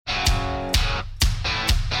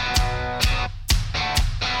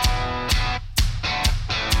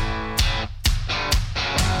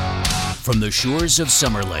From the shores of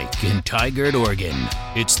Summer Lake in Tigard, Oregon,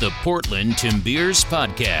 it's the Portland Tim Beers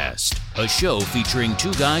Podcast, a show featuring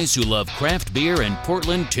two guys who love craft beer and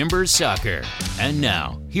Portland Timbers soccer. And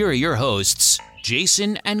now, here are your hosts,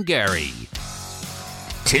 Jason and Gary.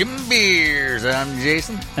 Tim Beers. I'm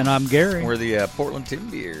Jason. And I'm Gary. We're the Portland Tim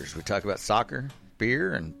Beers. We talk about soccer,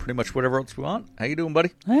 beer, and pretty much whatever else we want. How you doing,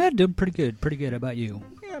 buddy? I'm doing pretty good. Pretty good. How about you?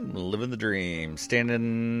 Yeah, I'm living the dream.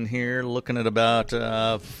 Standing here looking at about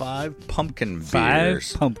 5 pumpkin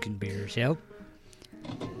beers. 5 pumpkin beers, yep.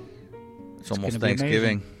 It's almost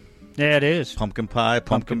Thanksgiving. Yeah, it is. Pumpkin pie,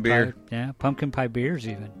 pumpkin beer. Pie, yeah, pumpkin pie beers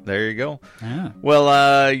even. There you go. Yeah.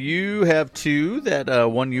 Well, you have 2 that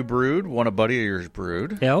one you brewed, one a buddy of yours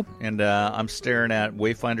brewed. Yep. And I'm staring at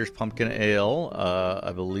Wayfinder's Pumpkin Ale,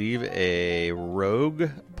 I believe a Rogue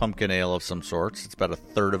Pumpkin Ale of some sorts. It's about a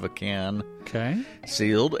third of a can. Okay.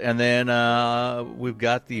 Sealed. And then we've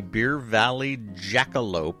got the Beer Valley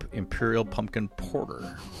Jackalope Imperial Pumpkin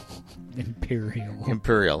Porter.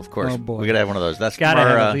 Imperial, of course. Oh, boy. We got to have one of those. That's got to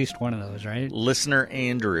from our, have at least one of those, right? Listener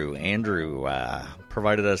Andrew. Andrew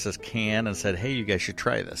provided us this can and said, hey, you guys should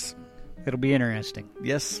try this. It'll be interesting.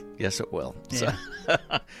 Yes, it will. Yeah. So,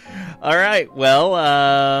 all right.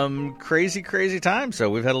 Well, crazy time. So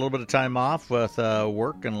we've had a little bit of time off with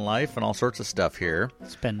work and life and all sorts of stuff here.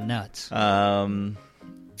 It's been nuts.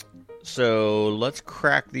 So let's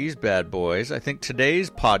crack these bad boys. I think today's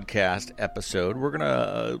podcast episode, we're going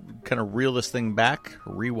to kind of reel this thing back,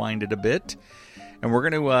 rewind it a bit, and we're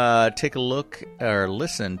going to take a look or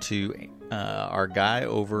listen to our guy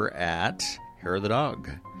over at Hair of the Dog.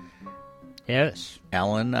 Yes.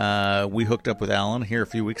 Alan, we hooked up with Alan here a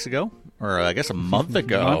few weeks ago, or I guess a month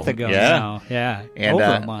ago. Yeah. Now. Yeah. And,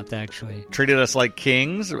 over a month, actually. Treated us like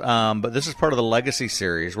kings, but this is part of the Legacy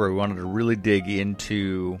series where we wanted to really dig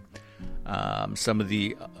into some of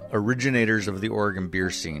the originators of the Oregon beer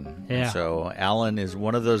scene. Yeah. So Alan is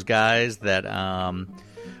one of those guys that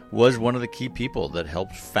was one of the key people that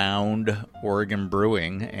helped found Oregon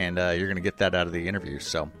Brewing, and you're going to get that out of the interview.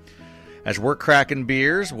 So as we're cracking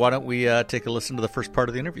beers, why don't we take a listen to the first part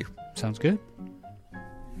of the interview? Sounds good.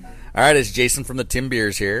 All right, it's Jason from the Tim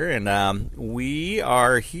Beers here, and we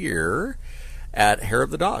are here at Hair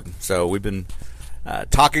of the Dog. So we've been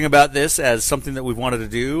talking about this as something that we've wanted to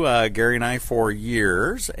do, Gary and I, for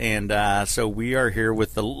years. And so we are here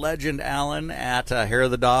with the legend Alan at Hair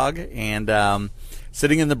of the Dog, and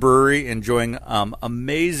sitting in the brewery enjoying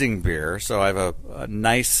amazing beer. So I have a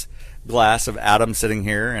nice glass of Adam sitting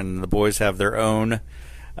here, and the boys have their own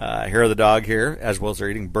Hair of the Dog here, as well as they're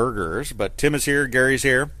eating burgers. But Tim is here, Gary's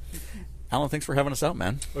here. Alan, thanks for having us out,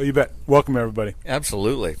 man. Oh, you bet. Welcome, everybody.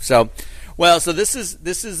 Absolutely. So this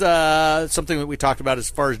is something that we talked about as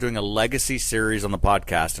far as doing a legacy series on the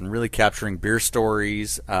podcast and really capturing beer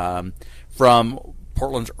stories from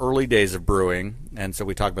Portland's early days of brewing. And so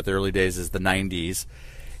we talk about the early days as the 90s.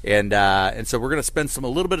 And so we're going to spend a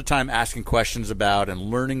little bit of time asking questions about and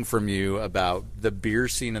learning from you about the beer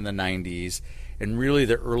scene in the 90s and really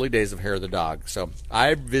the early days of Hair of the Dog. So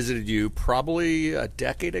I visited you probably a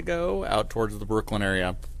decade ago out towards the Brooklyn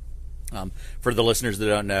area. For the listeners that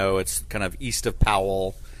don't know, it's kind of east of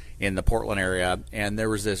Powell in the Portland area, and there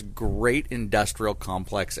was this great industrial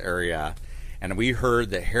complex area, and we heard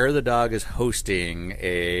that Hair of the Dog is hosting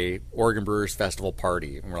a Oregon Brewers Festival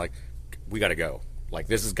party, and we're like, we got to go. Like,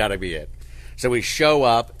 this has got to be it. So we show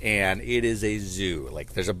up, and it is a zoo.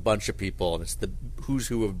 Like, there's a bunch of people, and it's the who's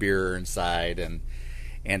who of beer inside,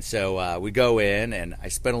 and so we go in, and I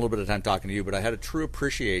spent a little bit of time talking to you, but I had a true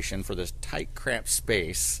appreciation for this tight, cramped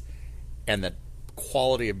space and the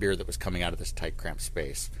quality of beer that was coming out of this tight, cramped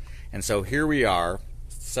space. And so here we are,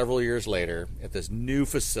 several years later, at this new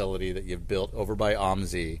facility that you've built over by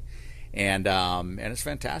OMSI, and it's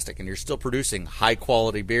fantastic. And you're still producing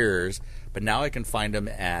high-quality beers, but now I can find them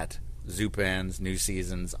at Zupans, New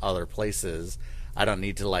Seasons, other places. I don't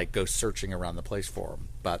need to, go searching around the place for them.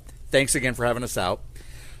 But thanks again for having us out.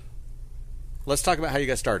 Let's talk about how you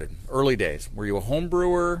got started. Early days. Were you a home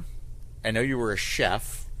brewer? I know you were a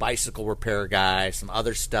chef, bicycle repair guy, some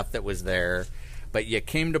other stuff that was there. But you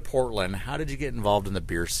came to Portland. How did you get involved in the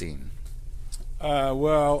beer scene?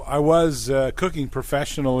 Well, I was cooking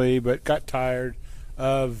professionally, but got tired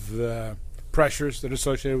of the pressures that are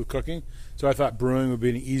associated with cooking. So I thought brewing would be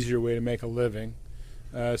an easier way to make a living.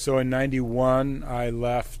 So in 91, I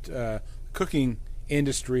left cooking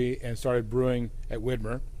industry and started brewing at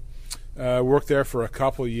Widmer. Worked there for a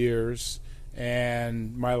couple years,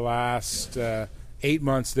 and my last 8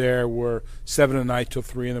 months there were 7 at night till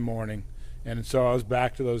 3 in the morning. And so I was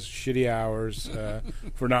back to those shitty hours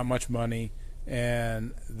for not much money.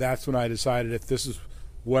 And that's when I decided if this is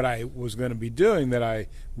what I was going to be doing, that I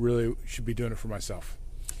really should be doing it for myself.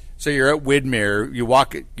 So you're at Widmer. You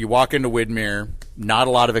walk into Widmer. Not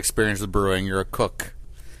a lot of experience with brewing. You're a cook,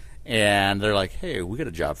 and they're like, "Hey, we got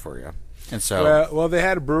a job for you." And so, well, they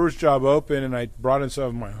had a brewer's job open, and I brought in some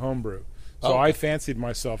of my home brew. So I fancied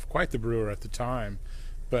myself quite the brewer at the time,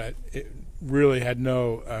 but it really had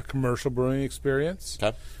no commercial brewing experience.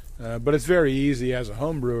 Okay. But it's very easy as a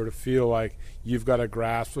home brewer to feel like you've got a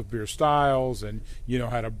grasp of beer styles and you know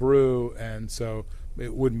how to brew, and so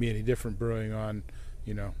it wouldn't be any different brewing on,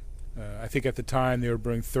 I think at the time they were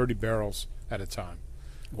brewing 30 barrels at a time.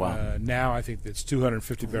 Wow. Now I think it's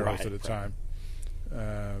 250 barrels at a time.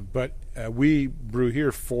 But we brew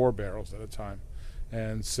here 4 barrels at a time.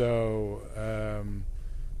 And so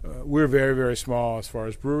we're very, very small as far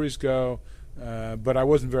as breweries go, but I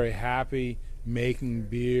wasn't very happy making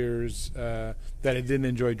beers that I didn't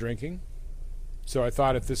enjoy drinking. So I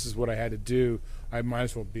thought if this is what I had to do, I might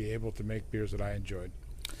as well be able to make beers that I enjoyed.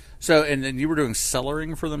 So, and then you were doing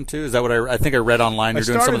cellaring for them too? Is that what I think I read online? You're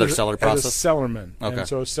doing some of their cellar process? As a cellarman. Okay. And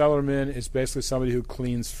so a cellarman is basically somebody who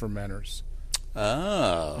cleans fermenters.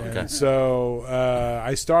 Oh, okay. And so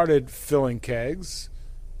I started filling kegs.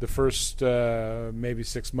 The first maybe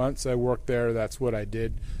 6 months I worked there, that's what I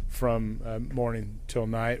did from morning till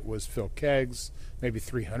night, was fill kegs, maybe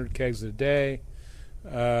 300 kegs a day.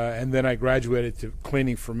 And then I graduated to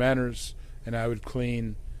cleaning fermenters, and I would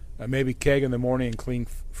clean maybe keg in the morning and clean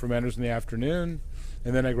fermenters in the afternoon.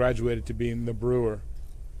 And then I graduated to being the brewer.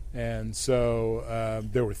 And so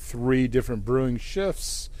there were 3 different brewing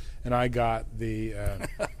shifts, and I got the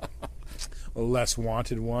less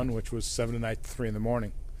wanted one, which was 7 at night to 3 in the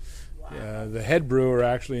morning. Wow. The head brewer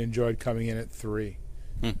actually enjoyed coming in at 3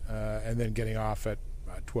 and then getting off at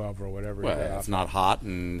 12 or whatever. Well, it's not hot,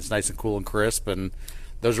 and it's nice and cool and crisp, and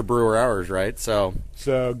those are brewer hours, right? So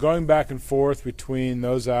going back and forth between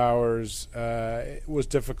those hours it was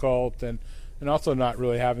difficult, and also not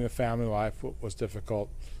really having a family life was difficult.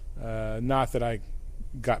 Not that I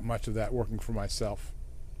got much of that working for myself.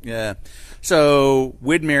 Yeah. So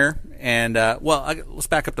Widmer, and let's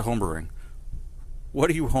back up to homebrewing. What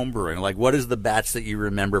are you homebrewing? Like, what is the batch that you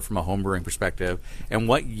remember from a homebrewing perspective, and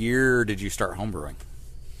what year did you start homebrewing?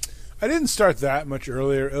 I didn't start that much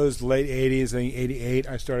earlier. It was late 80s. I think 88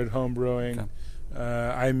 I started homebrewing. Okay.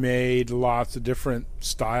 I made lots of different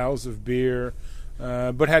styles of beer,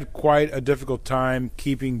 but had quite a difficult time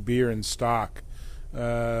keeping beer in stock.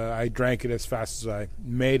 I drank it as fast as I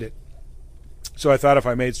made it. So I thought if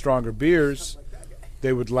I made stronger beers,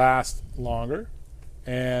 they would last longer.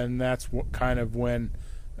 And that's kind of when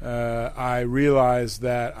I realized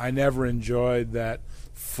that I never enjoyed that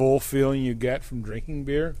full feeling you get from drinking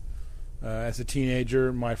beer. As a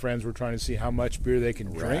teenager, my friends were trying to see how much beer they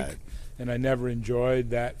can drink, right. And I never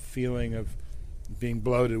enjoyed that feeling of being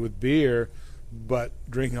bloated with beer. But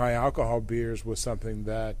drinking high alcohol beers was something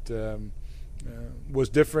that was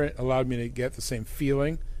different, allowed me to get the same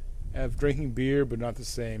feeling of drinking beer, but not the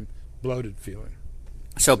same bloated feeling.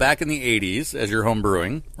 So back in the 80s, as you're home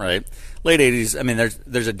brewing, right? Late 80s, I mean,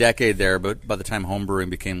 there's a decade there, but by the time home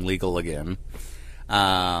brewing became legal again,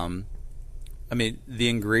 I mean, the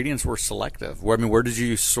ingredients were selective. Where did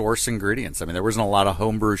you source ingredients? I mean, there wasn't a lot of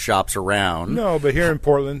homebrew shops around. No, but here in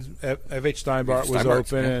Portland, F.H. Steinbart was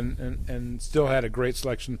open and still had a great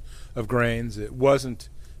selection of grains. It wasn't,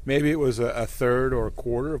 maybe it was a third or a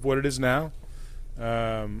quarter of what it is now.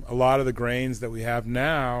 A lot of the grains that we have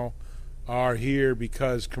now are here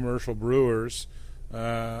because commercial brewers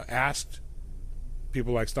asked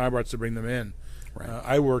people like Steinbart's to bring them in. Right.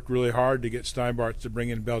 I worked really hard to get Steinbart's to bring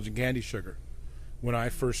in Belgian candy sugar. When I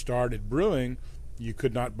first started brewing, you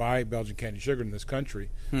could not buy Belgian candy sugar in this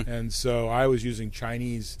country. And so I was using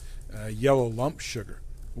Chinese yellow lump sugar,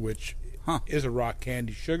 which is a rock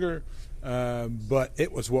candy sugar, but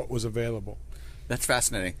it was what was available. That's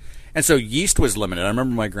fascinating. And so yeast was limited. I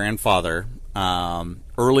remember my grandfather,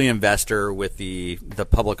 early investor with the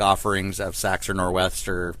public offerings of Saxor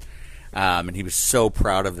Norwester, and he was so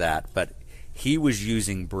proud of that. But he was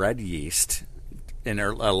using bread yeast and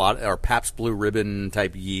a lot, or Pabst Blue Ribbon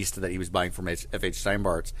type yeast that he was buying from F.H.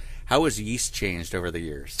 Steinbart's. How has yeast changed over the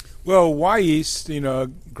years? Well, Y Yeast,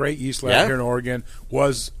 a great yeast lab here in Oregon,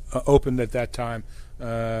 was opened at that time.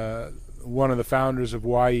 One of the founders of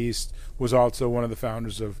Y Yeast was also one of the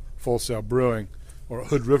founders of Full Sail Brewing, or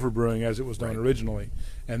Hood River Brewing as it was known originally,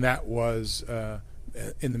 and that was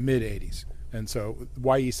in the mid-'80s. And so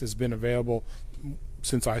Y Yeast has been available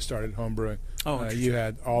since I started home brewing. You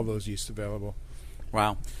had all those yeasts available.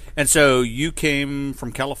 Wow. And so you came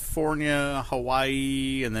from California,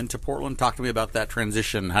 Hawaii, and then to Portland. Talk to me about that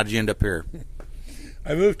transition. How did you end up here?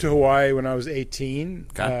 I moved to Hawaii when I was 18.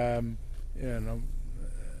 Okay.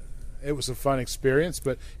 It was a fun experience,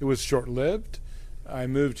 but it was short-lived. I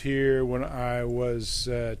moved here when I was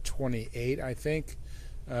 28, I think,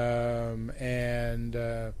 and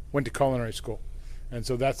went to culinary school. And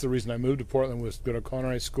so that's the reason I moved to Portland, was to go to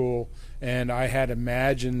culinary school. And I had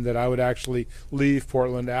imagined that I would actually leave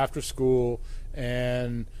Portland after school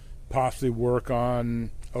and possibly work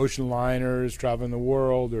on ocean liners, traveling the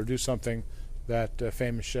world, or do something that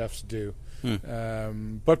famous chefs do.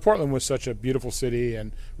 But Portland was such a beautiful city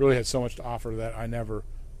and really had so much to offer that I never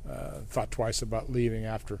thought twice about leaving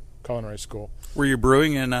after culinary school. Were you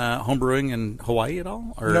brewing in home brewing in Hawaii at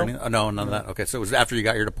all? Or No. No, none of that. Okay, so it was after you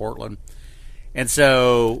got here to Portland. And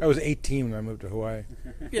so... I was 18 when I moved to Hawaii.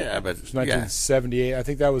 Yeah, but... It was 1978. I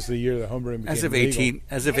think that was the year that home brewing became As if legal. 18...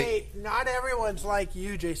 As if Hey, not everyone's like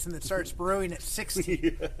you, Jason, that starts brewing at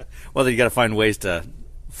 60. Well, you got to find ways to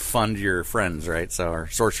fund your friends, right? So, or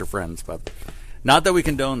source your friends, but not that we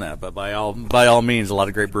condone that. But by all means, a lot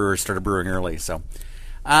of great brewers started brewing early. So,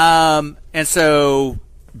 and so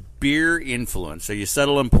beer influence. So you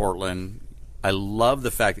settle in Portland. I love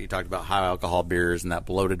the fact that you talked about high alcohol beers and that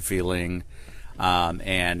bloated feeling,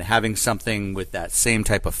 and having something with that same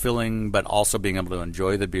type of filling, but also being able to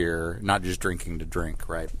enjoy the beer, not just drinking to drink,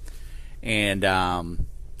 right? And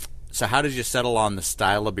so how did you settle on the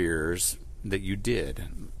style of beers that you did,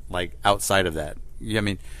 like outside of that? I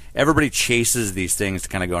mean, everybody chases these things to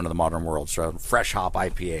kind of go into the modern world. So fresh hop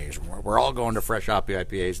IPAs, we're all going to fresh hop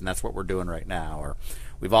IPAs, and that's what we're doing right now. Or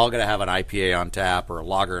we've all got to have an IPA on tap, or a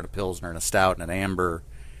lager and a pilsner and a stout and an amber.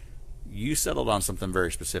 You settled on something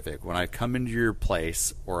very specific. When I come into your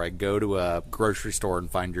place or I go to a grocery store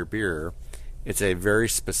and find your beer, it's a very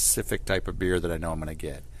specific type of beer that I know I'm going to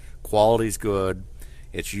get. Quality's good.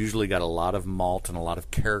 It's usually got a lot of malt and a lot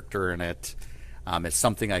of character in it. It's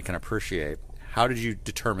something I can appreciate. How did you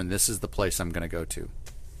determine this is the place I'm going to go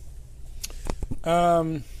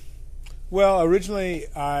to? Well, originally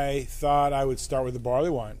I thought I would start with the barley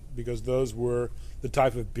wine because those were the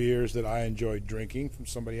type of beers that I enjoyed drinking from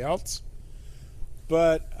somebody else.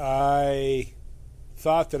 But I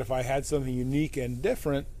thought that if I had something unique and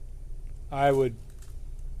different, I would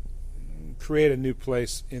create a new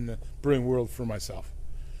place in the brewing world for myself.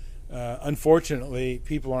 Unfortunately,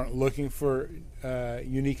 people aren't looking for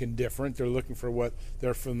unique and different. They're looking for what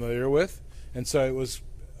they're familiar with. And so it was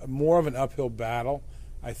more of an uphill battle,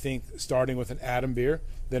 I think, starting with an Adam beer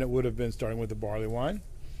than it would have been starting with the barley wine.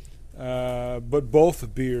 But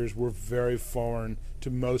both beers were very foreign to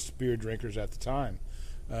most beer drinkers at the time.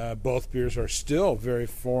 Both beers are still very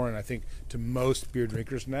foreign, I think, to most beer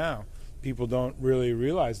drinkers now. People don't really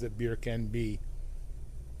realize that beer can be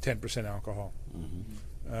 10% alcohol. Mm-hmm.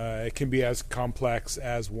 It can be as complex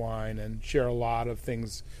as wine and share a lot of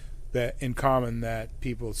things that in common that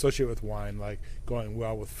people associate with wine, like going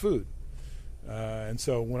well with food. And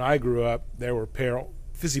so when I grew up, there were pale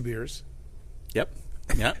fizzy beers. Yep.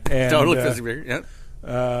 Yeah. And, totally fizzy beer. Yep.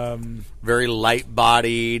 Very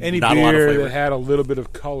light-bodied. Any not a lot of beer flavor. that had a little bit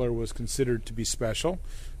of color was considered to be special.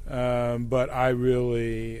 But I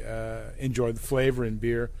really enjoyed the flavor in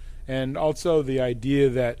beer, and also the idea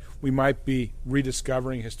that we might be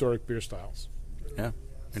rediscovering historic beer styles. Yeah,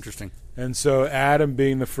 interesting. And so Adam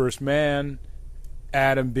being the first man,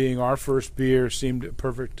 Adam being our first beer seemed a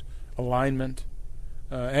perfect alignment.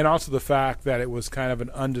 And also the fact that it was kind of an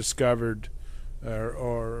undiscovered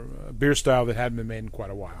or beer style that hadn't been made in quite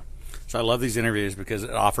a while. So I love these interviews because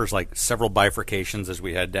it offers like several bifurcations as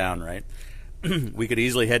we head down, right? We could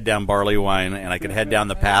easily head down barley wine, and I could head down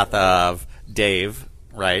the path of Dave,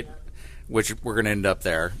 right? Which we're going to end up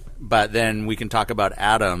there. But then we can talk about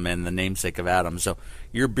Adam and the namesake of Adam. So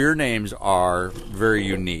your beer names are very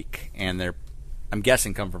unique, and they're, I'm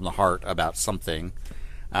guessing, come from the heart about something,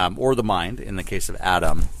 or the mind in the case of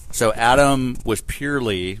Adam. So Adam was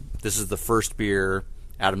purely, this is the first beer,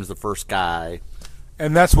 Adam's the first guy.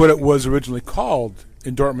 And that's what it was originally called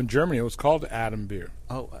in Dortmund, Germany. It was called Adam beer.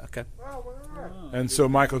 Oh, okay. And so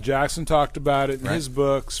Michael Jackson talked about it in his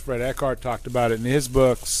books. Fred Eckhart talked about it in his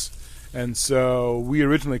books. And so we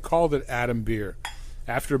originally called it Adam beer.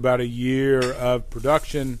 After about a year of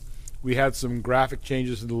production, we had some graphic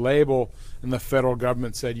changes in the label, and the federal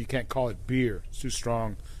government said you can't call it beer. It's too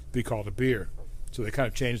strong to be called a beer. So they kind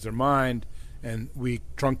of changed their mind, and we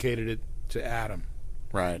truncated it to Adam.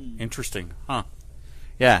 Right. Interesting. Huh.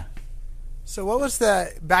 Yeah. So what was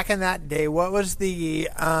back in that day, what was the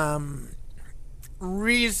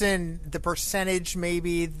reason, the percentage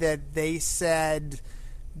maybe that they said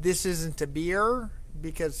this isn't a beer?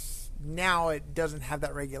 Because now it doesn't have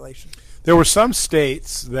that regulation. There were some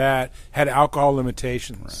states that had alcohol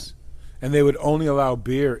limitations. and they would only allow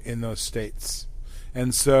beer in those states.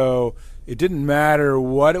 And so it didn't matter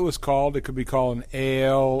what it was called. It could be called an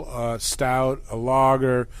ale, a stout, a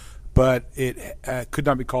lager, but it could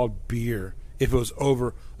not be called beer if it was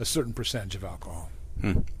over a certain percentage of alcohol.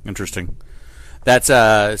 Interesting. That's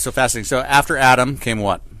so fascinating. So after Adam came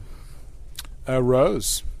what?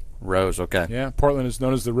 Rose. Rose, okay. Yeah, Portland is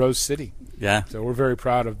known as the Rose City. Yeah. So we're very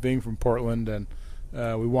proud of being from Portland, and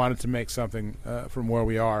we wanted to make something from where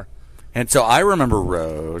we are. And so I remember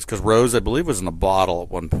Rose, because Rose, I believe, was in a bottle at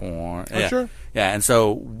one point. Oh, sure. Yeah, and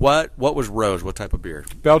so what was Rose? What type of beer?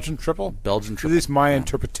 Belgian triple. Belgian triple. At least my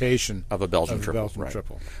interpretation of a Belgian of triple. Belgian right.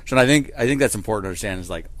 triple. So I think that's important to understand is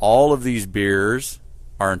like all of these beers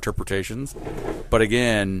are interpretations, but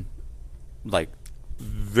again, like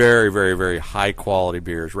very, very, very high quality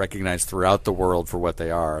beers recognized throughout the world for what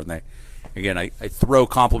they are. And they, again, I throw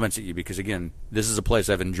compliments at you because again, this is a place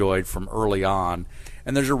I've enjoyed from early on.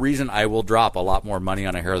 And there's a reason I will drop a lot more money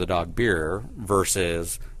on a Hair of the Dog beer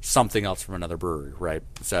versus something else from another brewery, right?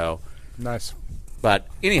 So nice. But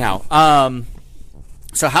anyhow,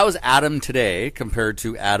 so how is Adam today compared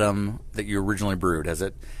to Adam that you originally brewed? Has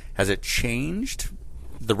it changed?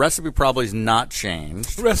 The recipe probably is not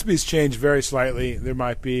changed. The recipe's changed very slightly. There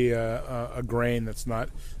might be a grain that's not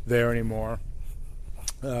there anymore.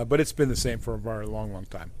 But it's been the same for a very long, long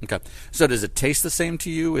time. Okay. So does it taste the same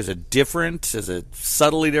to you? Is it different? Is it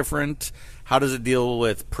subtly different? How does it deal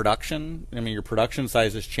with production? I mean, your production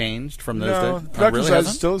size has changed from those days? Production really size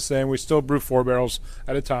hasn't? is still the same. We still brew 4 barrels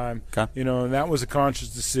at a time. Okay. And that was a conscious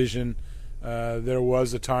decision. There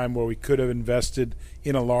was a time where we could have invested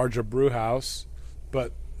in a larger brew house,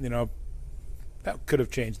 but, that could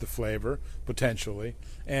have changed the flavor, potentially.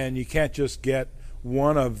 And you can't just get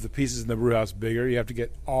one of the pieces in the brew house bigger. You have to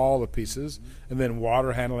get all the pieces, and then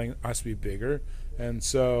water handling has to be bigger. And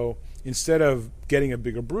so instead of getting a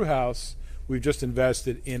bigger brew house, we've just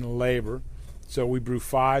invested in labor. So we brew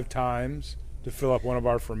 5 times to fill up one of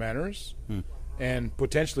our fermenters, and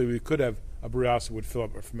potentially we could have a brew house that would fill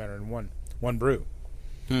up a fermenter in one brew.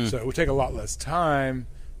 So it would take a lot less time,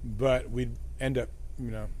 but we'd end up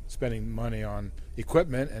spending money on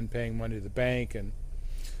equipment and paying money to the bank, and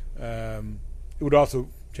it would also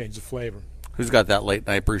change the flavor. Who's got that late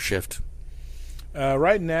night brew shift?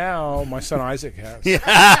 Right now, my son Isaac has. Who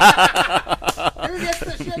gets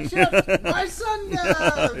the shift? My son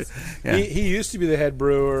does. Yeah. He used to be the head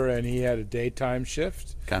brewer, and he had a daytime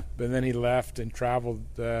shift. Okay. But then he left and traveled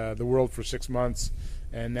the world for 6 months,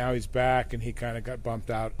 and now he's back, and he kind of got bumped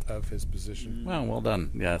out of his position. Well done.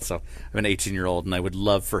 Yeah, so I'm an 18-year-old, and I would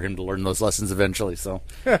love for him to learn those lessons eventually. So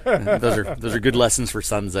those are good lessons for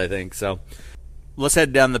sons, I think. So let's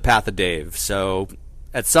head down the path of Dave. So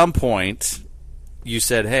at some point, you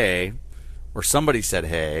said, hey, or somebody said,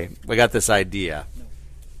 hey, we got this idea.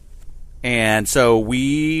 And so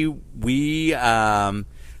we come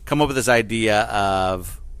up with this idea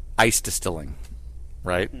of ice distilling,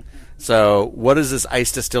 right? So what is this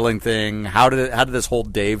ice distilling thing? How did this whole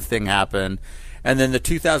Dave thing happen? And then the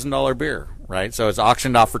 $2,000 beer, right? So it's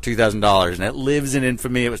auctioned off for $2,000, and it lives in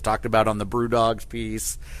infamy. It was talked about on the Brew Dogs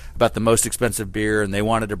piece about the most expensive beer, and they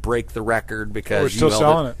wanted to break the record because We're still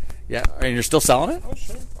selling it. Yeah, and you're still selling it? Oh,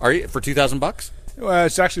 sure. Are you for $2,000? Well,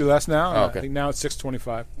 it's actually less now. Oh, okay. I think now it's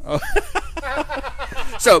 $625.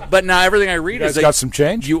 So, but now everything I read You is guys got some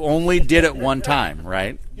change? you only did it one time,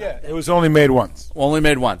 right? Yeah, it was only made once. Only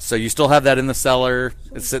made once. So you still have that in the cellar.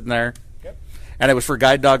 It's sitting there. Yep. And it was for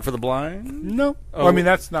Guide Dog for the Blind? No. Oh. Well, I mean,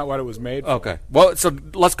 that's not what it was made for. Okay. Well, so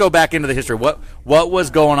let's go back into the history. What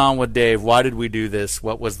was going on with Dave? Why did we do this?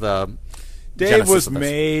 What was the Dave genesis was of this?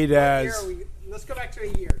 made as... Let's go back to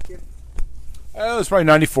a year. it was probably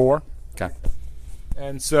 94. Okay.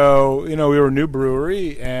 And so, we were a new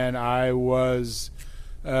brewery, and I was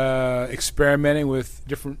experimenting with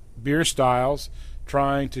different beer styles,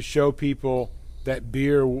 trying to show people that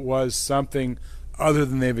beer was something other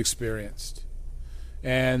than they've experienced.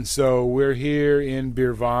 And so we're here in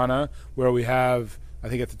Beervana, where we have, I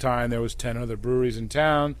think at the time there was 10 other breweries in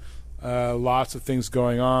town, lots of things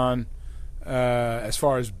going on as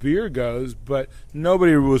far as beer goes, but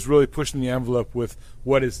nobody was really pushing the envelope with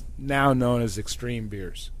what is now known as extreme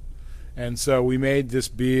beers. And so we made this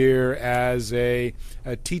beer as a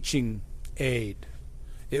teaching aid.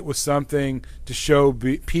 It was something to show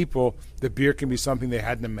people that beer can be something they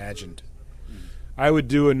hadn't imagined. I would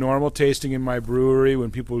do a normal tasting in my brewery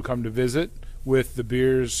when people would come to visit with the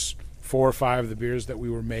beers, 4 or 5 of the beers that we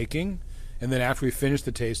were making. And then after we finished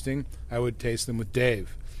the tasting, I would taste them with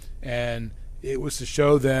Dave. And it was to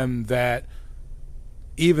show them that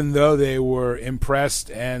even though they were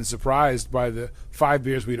impressed and surprised by the 5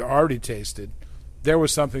 beers we'd already tasted, there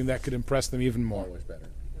was something that could impress them even more. Always better.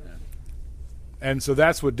 Yeah. And so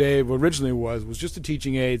that's what Dave originally was just a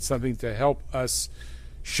teaching aid, something to help us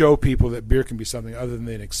show people that beer can be something other than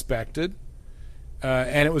they'd expected.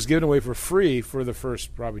 And it was given away for free for the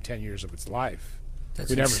first probably 10 years of its life.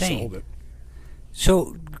 That's We never insane. sold it.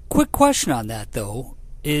 So, quick question on that, though,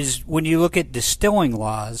 is when you look at distilling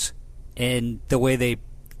laws and the way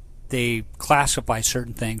they classify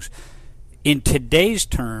certain things, in today's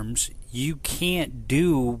terms, you can't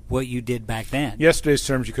do what you did back then. Yesterday's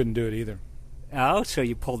terms, you couldn't do it either. Oh, so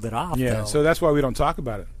you pulled it off, Yeah, though. so that's why we don't talk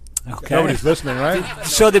about it. Okay. Nobody's listening, right?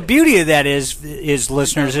 So the beauty of that is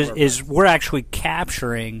listeners, is we're actually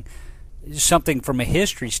capturing something from a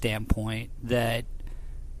history standpoint that,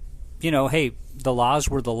 hey, the laws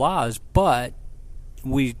were the laws, but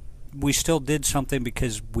we still did something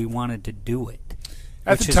because we wanted to do it,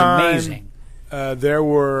 At which the is time, amazing. There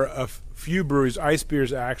were a few breweries. Ice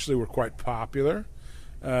beers actually were quite popular.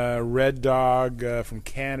 Red Dog from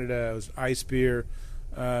Canada was ice beer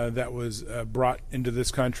that was brought into this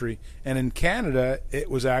country. And in Canada, it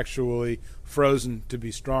was actually frozen to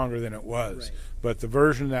be stronger than it was. Right. But the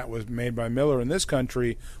version that was made by Miller in this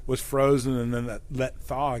country was frozen and then let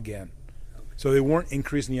thaw again. So they weren't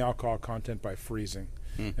increasing the alcohol content by freezing.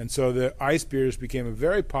 And so the ice beers became a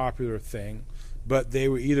very popular thing, but they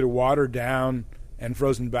were either watered down and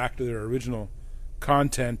frozen back to their original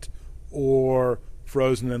content or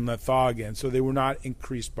frozen and let thaw again. So they were not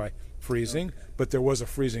increased by freezing, but there was a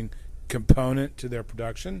freezing component to their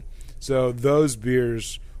production. So those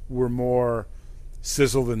beers were more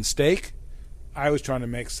sizzle than steak. I was trying to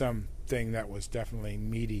make something that was definitely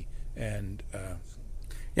meaty and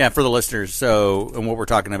Yeah, for the listeners, and what we're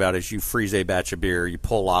talking about is you freeze a batch of beer, you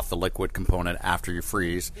pull off the liquid component after you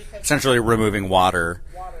freeze, essentially removing water.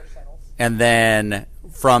 And then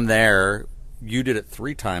from there, you did it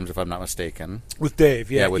 3 times, if I'm not mistaken. With Dave,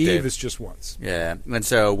 yeah. With Eve Dave. is just once. Yeah, and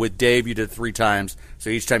so with Dave, you did it 3 times. So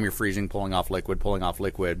each time you're freezing, pulling off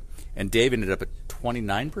liquid. And Dave ended up at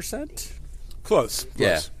 29%? Close.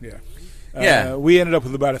 Yeah. Yeah. We ended up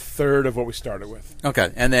with about a third of what we started with.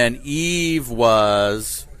 Okay, and then Eve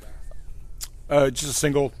was... just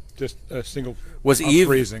a single Was Eve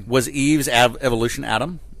freezing. Was Eve's evolution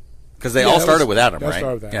Adam? Because they all started with Adam, right?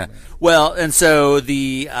 Started with Adam, yeah. Well, and so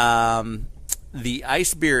the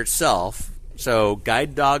ice beer itself, so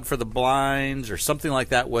Guide Dog for the Blinds or something like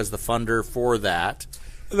that was the funder for that.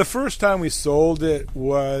 The first time we sold it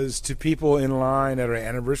was to people in line at our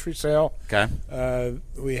anniversary sale. Okay.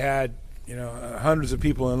 We had hundreds of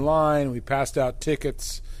people in line. We passed out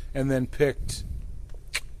tickets and then picked,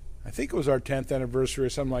 I think it was our 10th anniversary or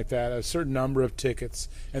something like that, a certain number of tickets.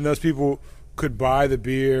 And those people could buy the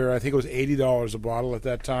beer. I think it was $80 a bottle at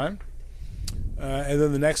that time. And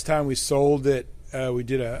then the next time we sold it, we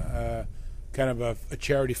did a kind of a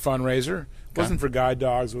charity fundraiser. It wasn't for Guide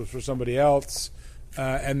Dogs. It was for somebody else.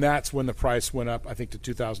 And that's when the price went up, I think, to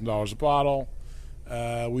 $2,000 a bottle.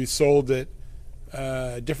 We sold it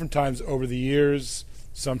different times over the years,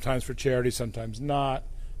 sometimes for charity, sometimes not.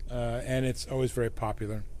 And it's always very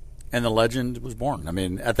popular. And the legend was born. I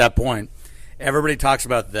mean, at that point, everybody talks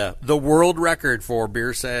about the world record for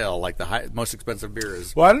beer sale, like the most expensive beer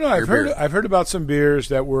is. Well, I don't know. I've heard about some beers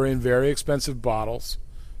that were in very expensive bottles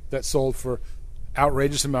that sold for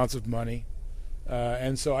outrageous amounts of money.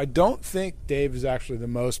 And so I don't think Dave is actually the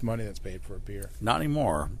most money that's paid for a beer. Not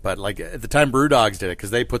anymore, but like at the time BrewDogs did it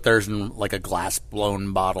because they put theirs in like a glass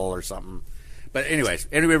blown bottle or something. But anyway,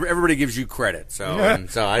 everybody gives you credit, so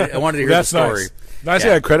I wanted to hear the story. Nice to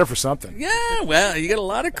get credit for something. Yeah, well, you get a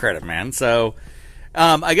lot of credit, man. So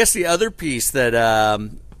I guess the other piece that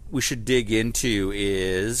we should dig into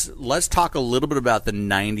is let's talk a little bit about the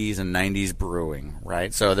 90s and 90s brewing,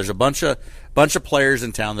 right? So there's a bunch of players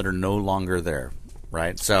in town that are no longer there,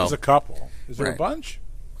 right? So there's a couple. Is there right. a bunch?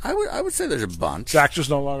 I would say there's a bunch. Saxter's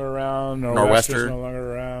no longer around. Nor'Wester's no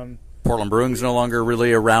longer around. Portland Brewing's no longer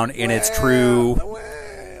really around in its true.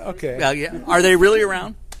 Okay. Well, yeah. Are they really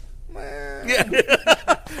around? Yeah.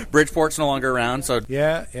 Bridgeport's no longer around, so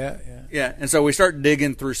Yeah. yeah. And so we start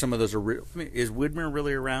digging through some of those. Is Widmer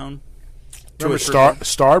really around? Remember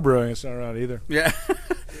Star Brewing is not around either. Yeah.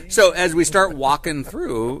 So as we start walking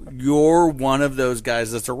through, you're one of those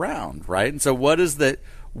guys that's around, right? And so what is that?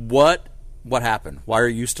 What happened? Why are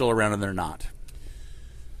you still around and they're not?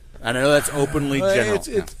 I know that's openly general.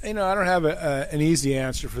 It's I don't have an easy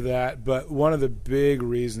answer for that, but one of the big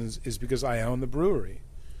reasons is because I own the brewery.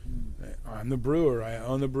 I'm the brewer. I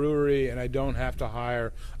own the brewery, and I don't have to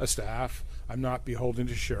hire a staff. I'm not beholden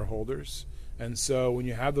to shareholders. And so when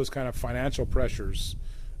you have those kind of financial pressures,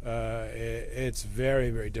 it's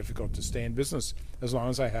very, very difficult to stay in business. as long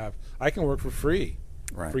as I have. I can work for free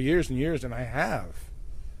for years and years, and I have.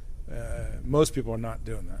 Most people are not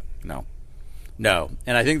doing that. No.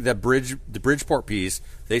 And I think the Bridgeport piece,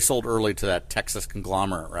 they sold early to that Texas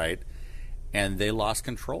conglomerate, right? And they lost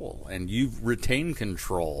control. And you've retained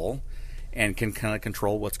control and can kind of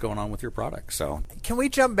control what's going on with your product. So, can we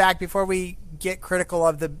jump back before we get critical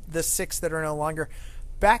of the 6 that are no longer?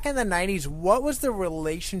 Back in the 90s, what was the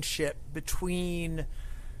relationship between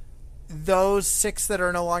those 6 that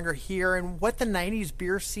are no longer here and what the 90s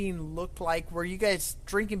beer scene looked like? Were you guys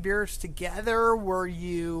drinking beers together? Were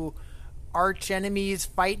you arch enemies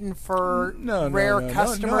fighting for rare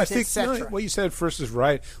customers, etc.? What you said first is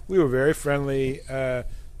right. We were very friendly. I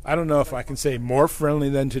don't know if I can say more friendly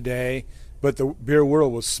than today, but the beer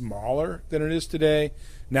world was smaller than it is today.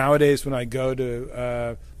 Nowadays, when I go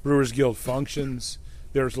to Brewers Guild functions,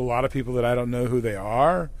 there's a lot of people that I don't know who they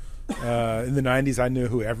are. In the 90s, I knew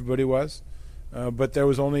who everybody was, but there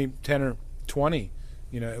was only 10 or 20.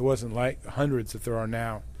 It wasn't like hundreds that there are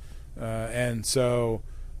now. And so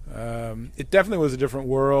it definitely was a different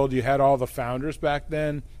world. You had all the founders back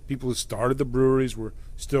then. People who started the breweries were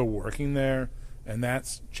still working there, and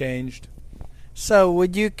that's changed. So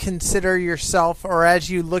would you consider yourself, or as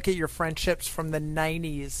you look at your friendships from the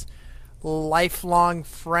 90s, lifelong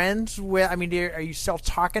friends? Are you still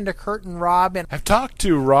talking to Kurt and Rob? And I've talked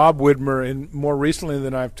to Rob Widmer more recently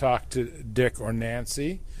than I've talked to Dick or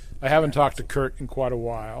Nancy. I haven't talked to Kurt in quite a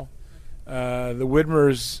while. The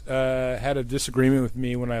Widmers had a disagreement with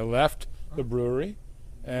me when I left the brewery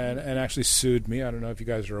and actually sued me. I don't know if you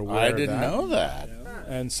guys are aware of that. I didn't know that.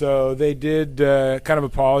 And so they did kind of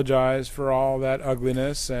apologize for all that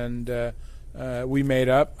ugliness, and we made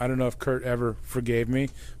up. I don't know if Kurt ever forgave me,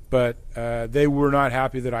 but they were not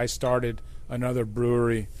happy that I started another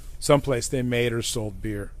brewery someplace they made or sold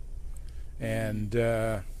beer. And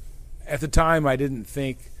at the time, I didn't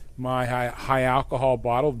think my high alcohol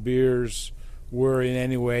bottled beers were in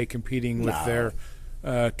any way competing with their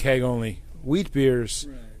keg-only wheat beers.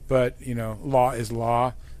 Right. But, law is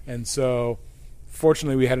law. And so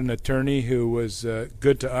fortunately, we had an attorney who was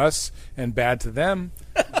good to us and bad to them,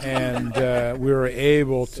 and we were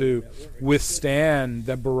able to withstand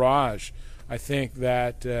the barrage. I think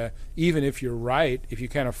that even if you're right, if you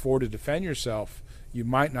can't afford to defend yourself, you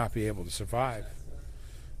might not be able to survive.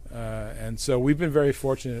 And so we've been very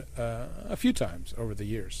fortunate a few times over the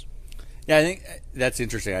years. Yeah, I think that's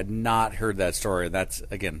interesting. I'd not heard that story. That's,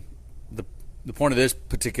 again, the point of this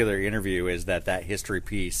particular interview is that history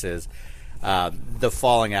piece is the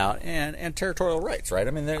falling out and territorial rights, right?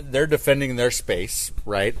 I mean, they're defending their space,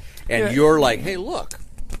 right? And you're like, hey, look,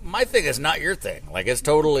 my thing is not your thing. Like, it's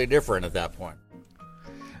totally different at that point.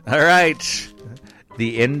 All right.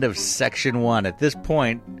 The end of section 1. At this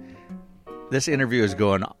point, this interview is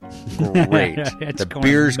going great. The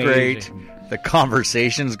beer's great. The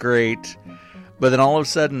conversation's great. But then all of a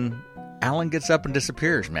sudden, Alan gets up and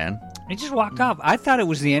disappears, man. He just walked off. I thought it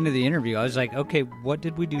was the end of the interview. I was like, okay, what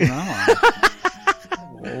did we do wrong?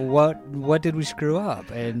 What did we screw up?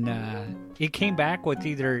 And he came back with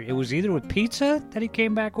either with pizza that he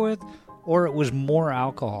came back with, or it was more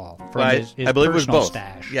alcohol from his I believe it was both.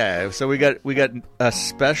 Stash. Yeah, so we got a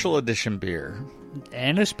special edition beer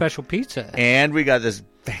and a special pizza, and we got this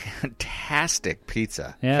fantastic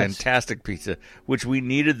pizza. Yes. Fantastic pizza, which we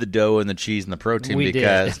needed the dough and the cheese and the protein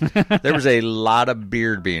because there was a lot of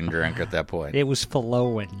beer being drunk at that point. It was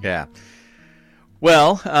flowing. Yeah.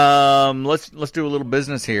 Well, let's do a little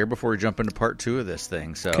business here before we jump into part 2 of this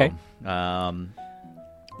thing. So, okay.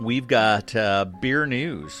 We've got beer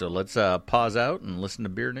news. So let's pause out and listen to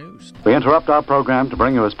beer news. We interrupt our program to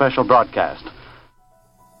bring you a special broadcast.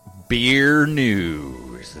 Beer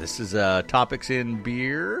news. This is topics in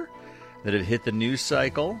beer that have hit the news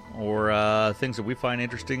cycle or things that we find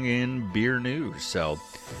interesting in beer news. So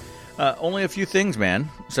only a few things, man.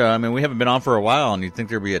 So, I mean, we haven't been on for a while, and you'd think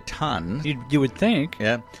there'd be a ton. You would think.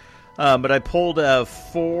 Yeah. But I pulled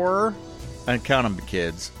 4, and count them,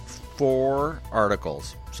 kids, 4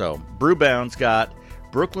 articles. So, Brewbound's got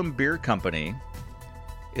Brooklyn Beer Company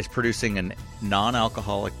is producing a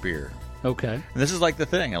non-alcoholic beer. Okay. And this is like the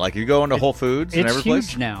thing. Like, you go into Whole Foods and every place.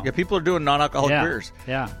 It's huge now. Yeah, people are doing non-alcoholic beers.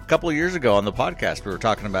 Yeah. A couple of years ago on the podcast, we were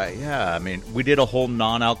talking about, we did a whole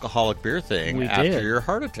non-alcoholic beer thing after your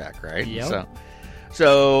heart attack, right? Yep.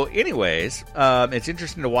 So anyways, it's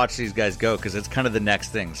interesting to watch these guys go because it's kind of the next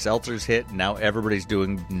thing. Seltzer's hit, and now everybody's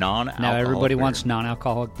doing non-alcoholic Now everybody beer. wants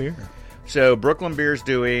non-alcoholic beer. So Brooklyn Beer's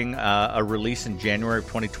doing a release in January of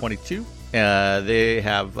 2022. They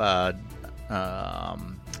have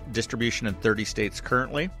distribution in 30 states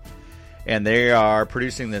currently. and they are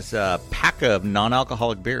producing this pack of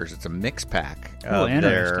non-alcoholic beers. It's a mix pack of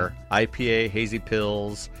their IPA, hazy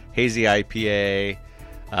pills, hazy IPA,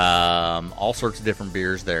 all sorts of different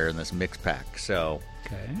beers there in this mix pack. So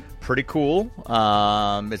pretty cool.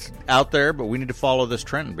 It's out there, but we need to follow this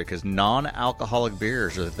trend because non-alcoholic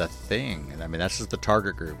beers are the thing. I mean, that's just the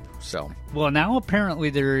target group. So well, now apparently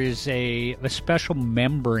there is a special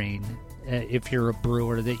membrane if you're a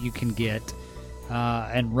brewer that you can get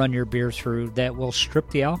and run your beer through that will strip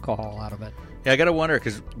the alcohol out of it. Yeah, I got to wonder,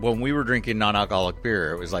 because when we were drinking non-alcoholic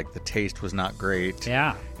beer, it was like the taste was not great.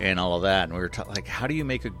 Yeah. And all of that. And we were like, how do you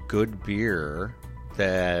make a good beer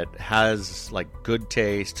that has like good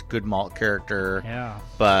taste, good malt character,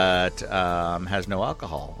 but has no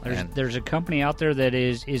alcohol? There's a company out there that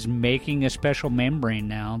is making a special membrane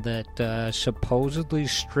now that supposedly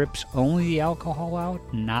strips only the alcohol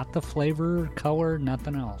out, not the flavor, color,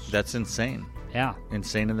 nothing else. That's insane. Yeah.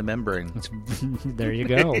 Insane in the membrane. There you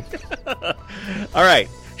go. All right.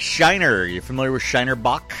 Shiner. You familiar with Shiner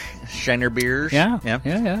Bock? Shiner beers?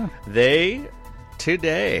 Yeah. They,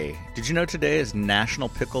 today, did you know today is National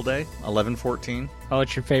Pickle Day, 11/14? Oh,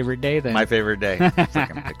 it's your favorite day then. My favorite day.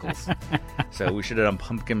 Freaking pickles. So we should have done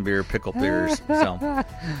pumpkin beer, pickle beers. So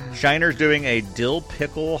Shiner's doing a dill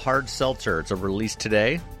pickle hard seltzer. It's a release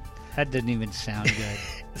today. That didn't even sound good.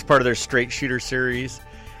 It's part of their Straight Shooter series.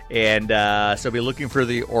 And so be looking for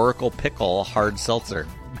the Oracle Pickle Hard Seltzer.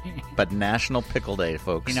 But National Pickle Day,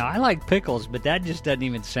 folks. You know, I like pickles, but that just doesn't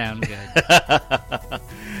even sound good.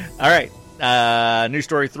 All right. News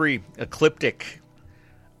story 3. Ecliptic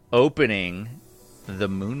opening the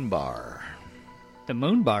Moon Bar. The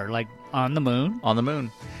Moon Bar, like on the moon? On the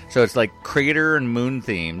moon. So it's like crater and moon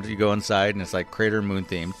themed. You go inside and it's like crater and moon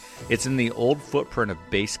themed. It's in the old footprint of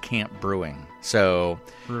Base Camp Brewing. So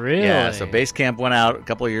really, yeah. So Base Camp went out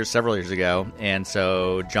several years ago, and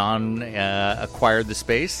so John acquired the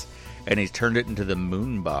space, and he's turned it into the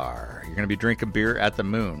Moon Bar. You're going to be drinking beer at the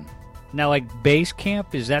moon. Now, like Base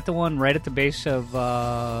Camp, is that the one right at the base of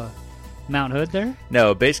Mount Hood there?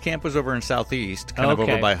 No, Base Camp was over in Southeast, kind of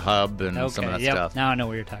over by Hub and some of that stuff. Now I know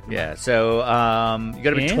what you're talking about. Yeah. So you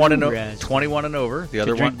got to be 21 and over. The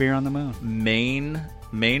other drink beer on the moon.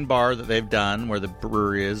 Main bar that they've done where the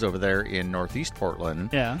brewery is over there in Northeast Portland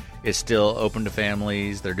is still open to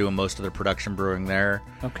families. They're doing most of their production brewing there.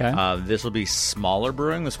 Okay. This will be smaller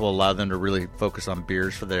brewing. This will allow them to really focus on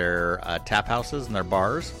beers for their tap houses and their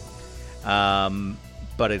bars.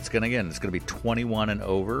 But it's going to be 21 and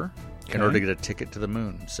over in order to get a ticket to the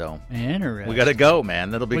moon. So interesting. We got to go,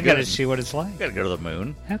 man. That'll be good. We got to see what it's like. We got to go to the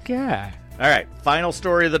moon. Heck yeah. All right. Final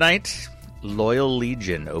story of the night. Loyal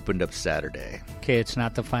Legion opened up Saturday. Okay, it's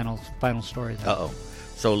not the final story, though. Uh-oh.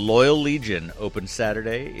 So Loyal Legion opened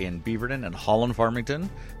Saturday in Beaverton and Holland Farmington.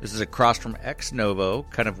 This is across from Ex Novo,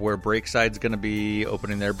 kind of where Breakside's going to be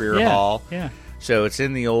opening their beer hall. Yeah. So it's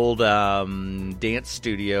in the old dance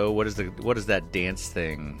studio. What is that dance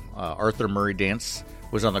thing? Arthur Murray Dance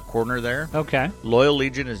was on the corner there. Okay. Loyal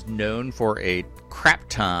Legion is known for a crap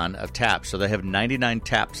ton of taps. So they have 99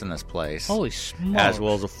 taps in this place. Holy smokes. As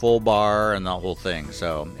well as a full bar and the whole thing.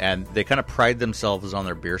 So, and they kind of pride themselves on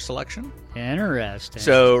their beer selection. Interesting.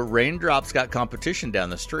 So Raindrop's got competition down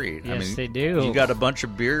the street. Yes, they do. You got a bunch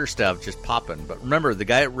of beer stuff just popping. But remember, the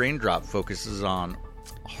guy at Raindrop focuses on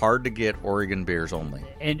hard-to-get Oregon beers only.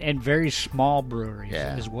 And very small breweries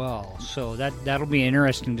as well. So that'll be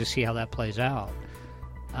interesting to see how that plays out.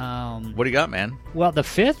 What do you got, man? Well, the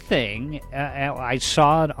fifth thing, I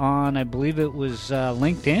saw it on, I believe it was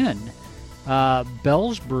LinkedIn.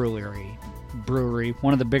 Bell's Brewery,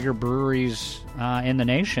 one of the bigger breweries in the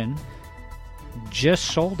nation, just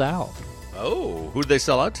sold out. Oh, who did they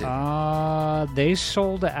sell out to? They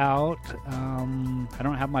sold out. I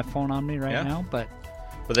don't have my phone on me right now, but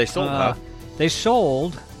they sold out. They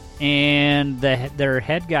sold, and their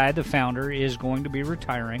head guy, the founder, is going to be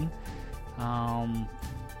retiring.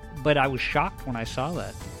 But I was shocked when I saw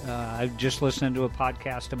that. I just listened to a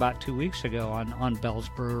podcast about 2 weeks ago on Bell's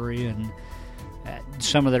Brewery and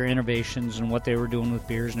some of their innovations and what they were doing with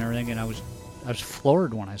beers and everything, and I was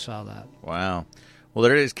floored when I saw that. Wow. Well,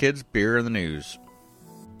 there it is, kids. Beer in the news.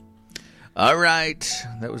 All right.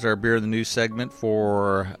 That was our Beer in the News segment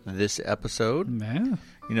for this episode. Yeah.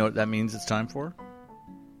 You know what that means it's time for?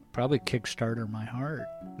 Probably Kickstarter my heart.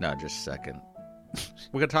 No, just a second.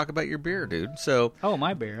 We're going to talk about your beer, dude. So,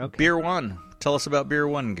 my beer. Okay. Beer One. Tell us about Beer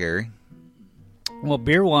One, Gary. Well,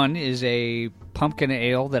 Beer One is a pumpkin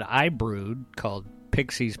ale that I brewed called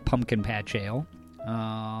Pixie's Pumpkin Patch Ale.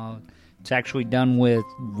 It's actually done with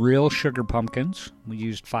real sugar pumpkins. We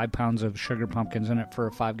used 5 pounds of sugar pumpkins in it for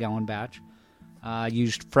a 5-gallon batch.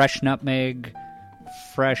 Used fresh nutmeg,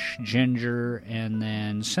 fresh ginger and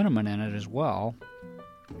then cinnamon in it as well.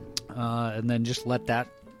 And then just let that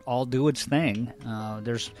all do its thing.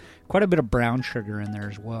 There's quite a bit of brown sugar in there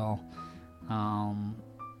as well.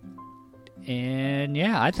 And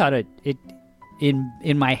yeah, I thought it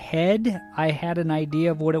in my head, I had an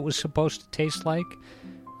idea of what it was supposed to taste like.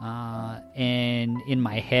 And in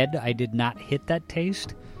my head, I did not hit that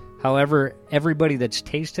taste. However, everybody that's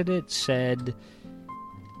tasted it said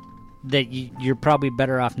that you're probably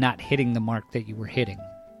better off not hitting the mark that you were hitting.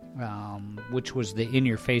 Which was the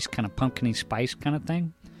in-your-face kind of pumpkin-y spice kind of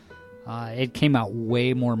thing. It came out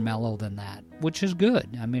way more mellow than that, which is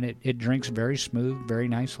good. I mean, it drinks very smooth, very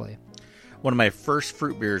nicely. One of my first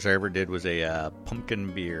fruit beers I ever did was a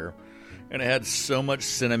pumpkin beer, and it had so much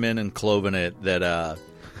cinnamon and clove in it that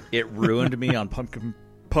it ruined me on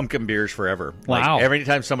pumpkin beers forever. Wow. Like, every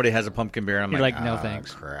time somebody has a pumpkin beer, I'm You're like, no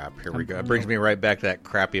thanks. Crap, here we go. It brings me right back to that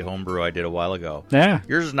crappy homebrew I did a while ago. Yeah.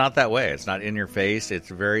 Yours is not that way. It's not in your face. It's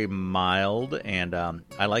very mild, and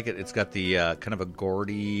I like it. It's got the kind of a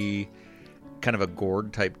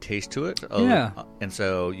gourd type taste to it. Yeah. And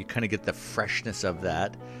so you kind of get the freshness of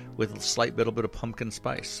that with a slight little bit of pumpkin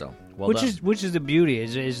spice. So which is the beauty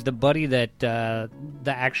is the buddy that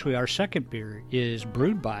actually our second beer is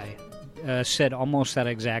brewed by. Said almost that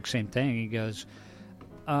exact same thing. He goes,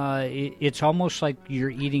 it's almost like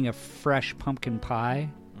you're eating a fresh pumpkin pie,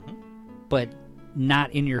 but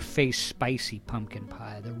not in your face spicy pumpkin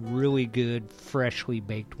pie. The really good, freshly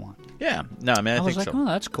baked one. Yeah. No, I mean, I was think like, so. oh,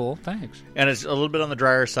 that's cool. Thanks. And it's a little bit on the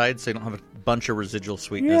drier side, so you don't have a bunch of residual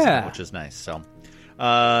sweetness, Yeah. which is nice. So,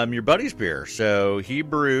 your buddy's beer. So he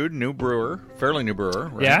brewed, fairly new brewer.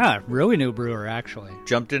 Right? Yeah, really new brewer, actually.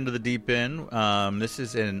 Jumped into the deep end. This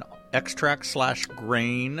is an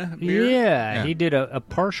extract/grain beer. Yeah, he did a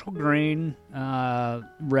partial grain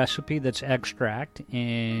recipe that's extract,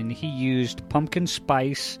 and he used pumpkin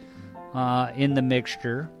spice in the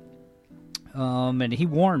mixture. And he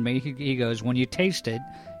warned me. He goes, when you taste it,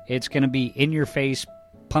 it's going to be in your face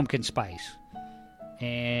pumpkin spice.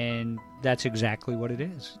 And that's exactly what it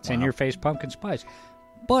is. It's in your face pumpkin spice.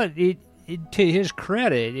 But it to his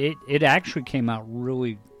credit, it actually came out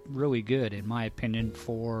really, really good, in my opinion,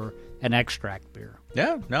 for an extract beer.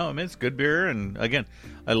 Yeah, no, I mean, it's good beer. And again,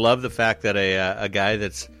 I love the fact that a guy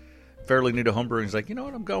that's fairly new to homebrewing is like, you know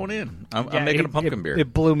what, I'm going in. I'm making a pumpkin beer.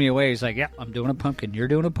 It blew me away. He's like, yeah, I'm doing a pumpkin. You're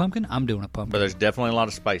doing a pumpkin? I'm doing a pumpkin. But there's definitely a lot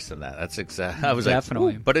of spice in that. That's exactly. I was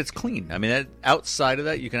Definitely. like, ooh, but it's clean. I mean, outside of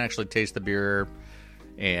that, you can actually taste the beer,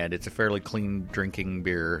 and it's a fairly clean drinking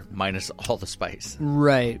beer minus all the spice.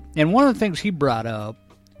 Right. And one of the things he brought up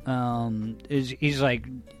is he's like,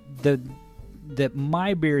 that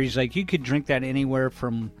my beer, he's like, you could drink that anywhere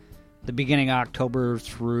from the beginning of October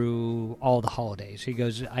through all the holidays. He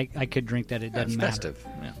goes, I could drink that. It doesn't matter. Festive.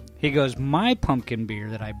 Yeah. He goes, my pumpkin beer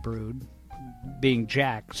that I brewed, being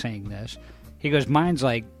Jack saying this, he goes, mine's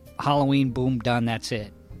like Halloween, boom, done, that's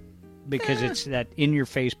it. Because it's that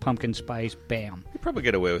in-your-face pumpkin spice, bam. You probably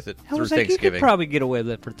get away with it I through was like, Thanksgiving. you could probably get away with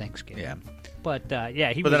it for Thanksgiving. Yeah. But,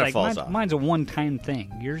 yeah, he But was then it like, falls off. mine's a one-time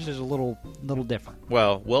thing. Yours is a little different.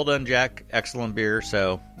 Well done, Jack. Excellent beer.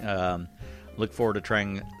 So, look forward to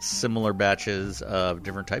trying similar batches of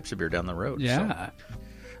different types of beer down the road. Yeah. So.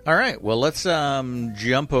 All right. Well, let's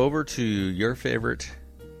jump over to your favorite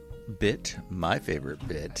bit, my favorite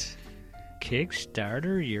bit.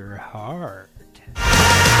 Kickstarter your heart.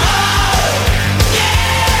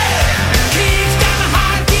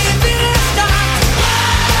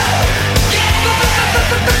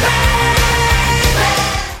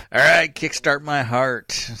 All right, Kickstart My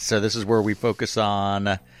Heart. So this is where we focus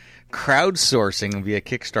on crowdsourcing via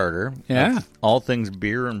Kickstarter. Yeah. All things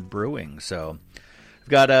beer and brewing. So I've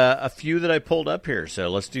got a few that I pulled up here. So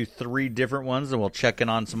let's do 3 different ones, and we'll check in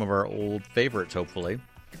on some of our old favorites, hopefully.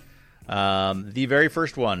 The very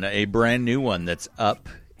first one, a brand new one that's up.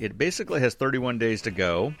 It basically has 31 days to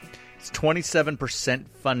go. It's 27%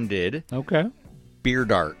 funded. Okay. Beer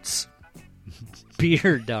darts.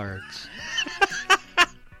 Beer darts.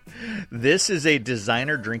 This is a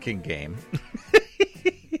designer drinking game.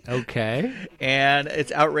 Okay. And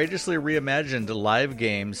it's outrageously reimagined live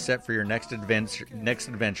games set for your next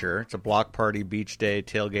adventure. It's a block party, beach day,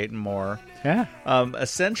 tailgate, and more. Yeah.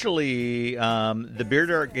 Essentially, the Beer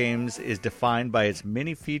Dart Games is defined by its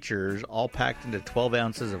many features, all packed into 12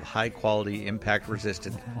 ounces of high-quality,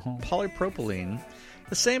 impact-resistant polypropylene,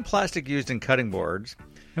 the same plastic used in cutting boards.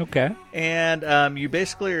 Okay. And you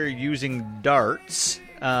basically are using darts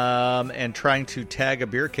and trying to tag a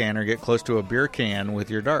beer can or get close to a beer can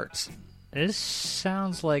with your darts. This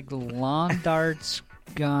sounds like lawn darts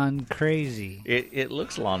gone crazy. It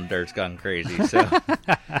looks Lawn Darts gone crazy. So,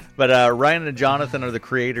 but Ryan and Jonathan are the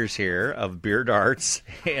creators here of Beer Darts,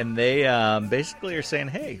 and they basically are saying,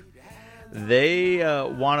 hey, they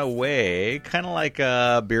want a way, kind of like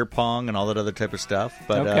beer pong and all that other type of stuff.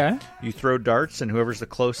 But you throw darts, and whoever's the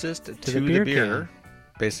closest to the beer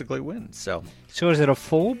basically wins. So is it a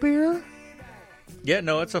full beer? Yeah,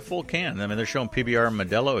 no, it's a full can. I mean, they're showing PBR and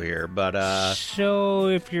Modelo here, but so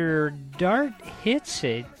if your dart hits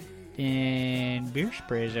it and beer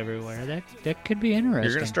sprays everywhere, that could be interesting.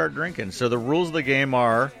 You're going to start drinking. So the rules of the game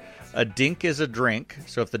are a dink is a drink.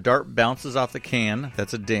 So if the dart bounces off the can,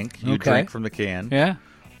 that's a dink. You drink from the can. Yeah.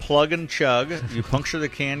 Plug and chug. You puncture the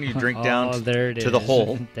can, you drink down there to the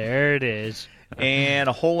hole. There it is. And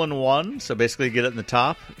a hole in one. So basically you get it in the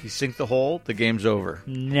top. You sink the hole, the game's over.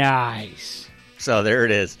 Nice. So there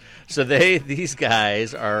it is. So these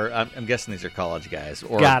guys are, I'm guessing these are college guys,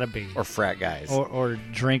 or gotta be, or frat guys, or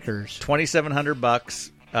drinkers.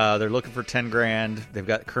 $2,700. They're looking for $10,000. They've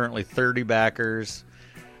got currently 30 backers.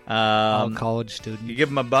 All college students. You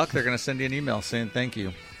give them $1, they're going to send you an email saying thank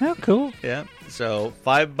you. Oh, cool. Yeah. So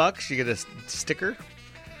 $5, you get a sticker.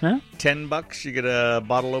 Huh? $10, you get a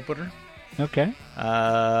bottle opener. Okay.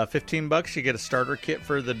 $15, you get a starter kit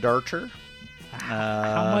for the darter.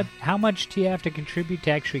 How much do you have to contribute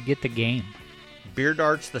to actually get the game? Beer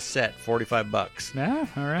Darts the set, $45. Yeah,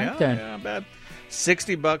 all right then. Yeah, not bad.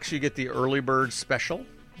 $60, you get the early bird special.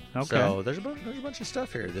 Okay. So there's a bunch of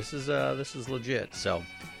stuff here. This is legit. So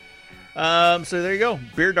there you go.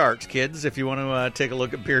 Beer Darts, kids. If you want to take a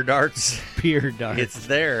look at Beer Darts, Beer Darts. It's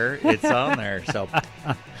there. It's on there. So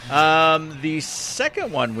the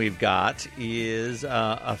second one we've got is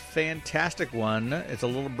a fantastic one. It's a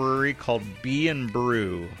little brewery called Bee and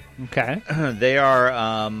Brew. Okay. They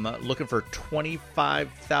are looking for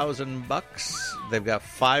 $25,000. They've got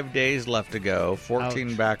 5 days left to go.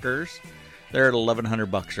 14 backers. They're at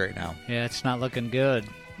 $1,100 right now. Yeah, it's not looking good.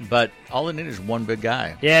 But all they need is one big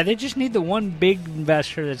guy. Yeah, they just need the one big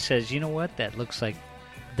investor that says, you know what, that looks like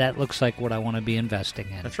what I want to be investing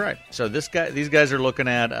in. That's right. So these guys are looking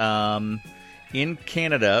at in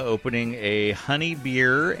Canada opening a honey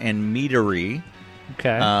beer and meadery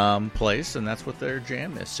place, and that's what their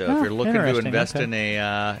jam is. So if you're looking to invest in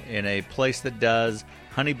a place that does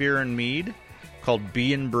honey beer and mead called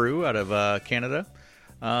Bee and Brew out of Canada,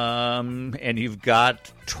 and you've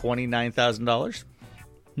got $29,000,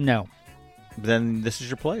 no, then this is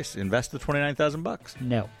your place. Invest the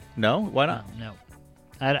 $29,000. No, why not? No.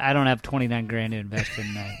 I don't have $29,000 to invest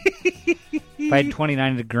in that. If I had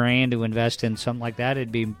 $29,000 to invest in something like that,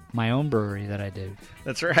 it'd be my own brewery that I do.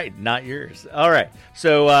 That's right, not yours. All right.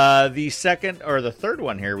 So the second or the third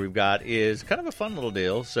one here we've got is kind of a fun little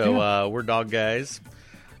deal. So we're dog guys.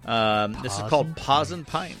 This is called Paws and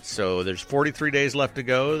Pints. So there's 43 days left to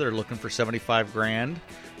go. They're looking for $75,000.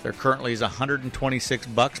 There currently is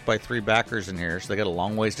 $126 by 3 backers in here, so they got a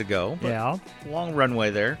long ways to go. Yeah, long runway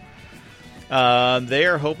there. They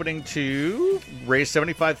are hoping to raise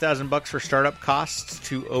 $75,000 for startup costs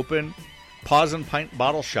to open Paws and Pint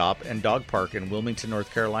Bottle Shop and Dog Park in Wilmington,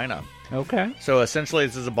 North Carolina. Okay. So essentially,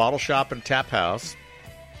 this is a bottle shop and tap house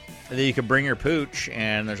that you can bring your pooch,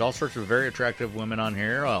 and there's all sorts of very attractive women on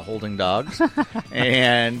here holding dogs,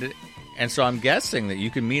 and so I'm guessing that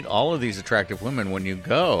you can meet all of these attractive women when you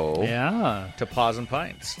go to Paws and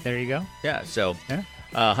Pints. There you go. Yeah. So. Yeah.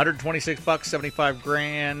 $126,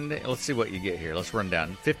 $75,000. Let's see what you get here. Let's run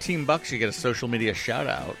down. $15, you get a social media shout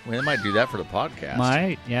out. We might do that for the podcast.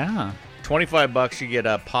 Might, yeah. $25, you get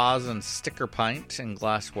a Paws and sticker pint and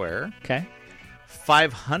glassware. Okay.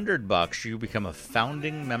 $500, you become a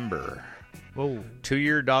founding member. Whoa.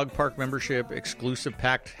 2-year dog park membership, exclusive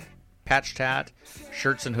patch tat,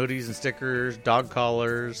 shirts and hoodies and stickers, dog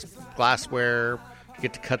collars, glassware. You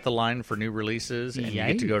get to cut the line for new releases, and you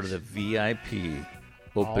get to go to the VIP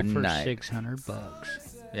open all for night.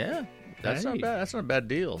 $600. Yeah, that's not bad. That's not a bad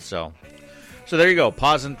deal. So there you go.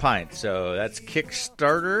 Paws and Pints. So that's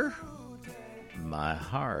Kickstarter. My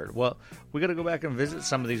heart. Well, we got to go back and visit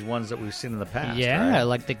some of these ones that we've seen in the past. Yeah, right?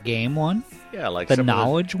 like the game one. Yeah, like the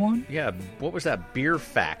knowledge one. Yeah, what was that? Beer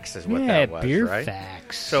Facts is what that was. Beer right?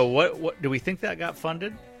 Facts. So what do we think that got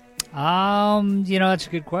funded? That's a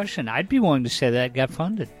good question. I'd be willing to say that got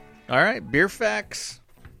funded. All right, Beer Facts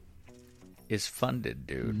is funded,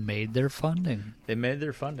 dude. Made their funding. They made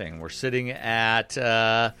their funding. We're sitting at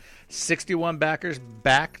 61 backers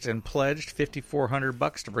backed and pledged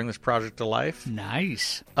 $5,400 to bring this project to life.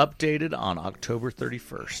 Nice. Updated on October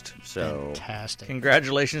 31st. So fantastic.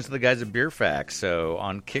 Congratulations to the guys at Beer Facts. So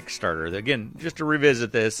on Kickstarter, again, just to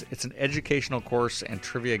revisit this, it's an educational course and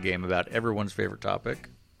trivia game about everyone's favorite topic.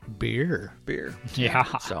 Beer. Yeah.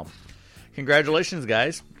 So, congratulations,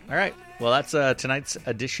 guys. All right. Well, that's tonight's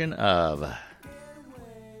edition of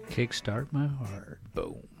Kickstart My Heart.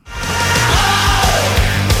 Boom.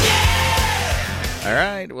 All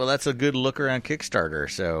right. Well, that's a good look around Kickstarter.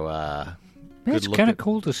 So, it's kind of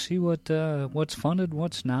cool to see what's funded,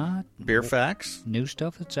 what's not. Beer Facts. New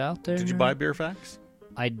stuff that's out there. Did you buy Beer Facts?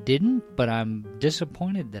 I didn't, but I'm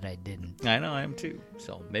disappointed that I didn't. I know, I am too.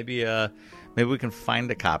 So maybe we can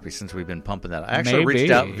find a copy since we've been pumping that. I actually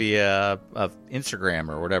reached out via Instagram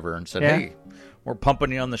or whatever and said, "Hey, we're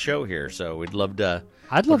pumping you on the show here, so we'd love to."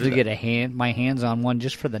 I'd love to get my hands on one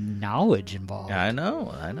just for the knowledge involved. I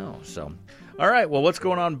know. So, all right. Well, what's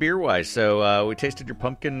going on beer wise? So we tasted your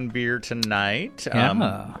pumpkin beer tonight.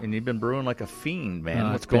 And you've been brewing like a fiend,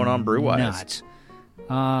 man. What's going on brew wise? Nuts.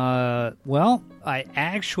 Well, I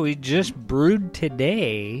actually just brewed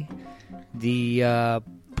today the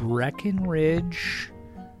Breckenridge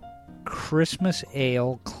Christmas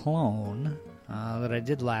Ale clone that I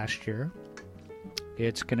did last year.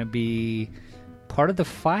 It's going to be part of the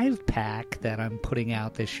 5-pack that I'm putting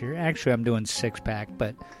out this year. Actually, I'm doing 6-pack,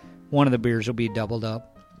 but one of the beers will be doubled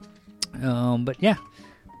up. But yeah,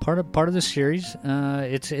 part of the series.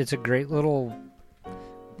 It's a great little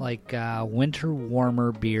winter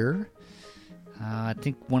warmer beer. I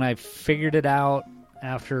think when I figured it out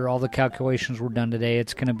after all the calculations were done today,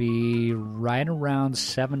 it's going to be right around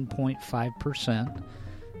 7.5%.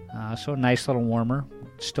 So a nice little warmer,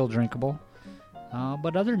 still drinkable.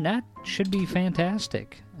 But other than that, should be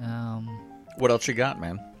fantastic. What else you got,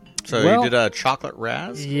 man? So you did a chocolate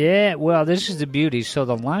raz? Yeah, well, this is the beauty. So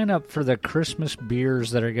the lineup for the Christmas beers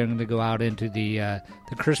that are going to go out into the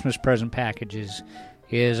Christmas present packages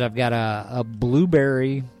is I've got a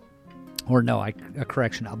blueberry,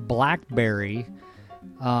 a blackberry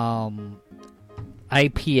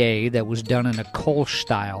IPA that was done in a Kolsch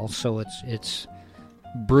style. So it's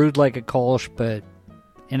brewed like a Kolsch, but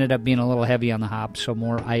ended up being a little heavy on the hops, so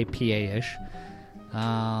more IPA-ish.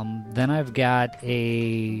 Then I've got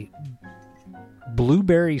a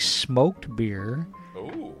blueberry smoked beer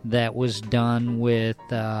that was done with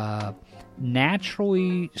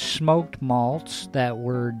naturally smoked malts that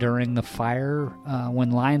were during the fire,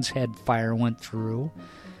 when Lion's Head fire went through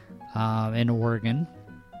in Oregon.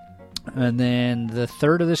 And then the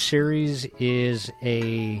third of the series is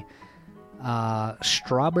a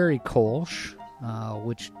strawberry Kolsch,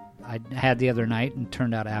 which I had the other night and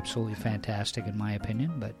turned out absolutely fantastic in my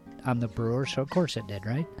opinion, but I'm the brewer, so of course it did,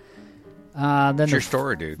 right? Then your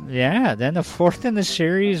story, dude. Yeah, then the fourth in the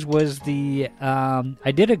series was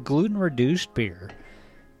I did a gluten-reduced beer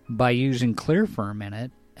by using Clear Firm in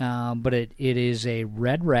it, but it is a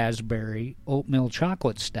red raspberry oatmeal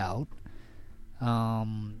chocolate stout,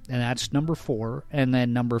 and that's number 4, and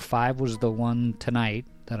then number 5 was the one tonight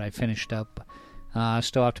that I finished up.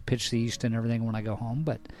 Still have to pitch the yeast and everything when I go home,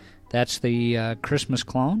 but that's the Christmas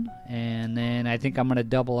clone, and then I think I'm going to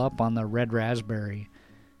double up on the red raspberry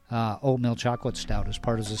oatmeal chocolate stout as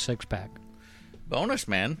part of the 6-pack. Bonus,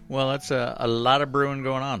 man. Well, that's a lot of brewing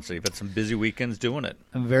going on, so you've had some busy weekends doing it.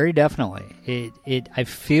 Very definitely. I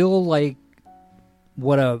feel like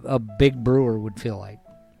what a big brewer would feel like,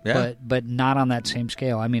 but not on that same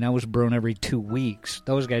scale. I mean, I was brewing every 2 weeks.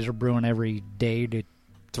 Those guys are brewing every day to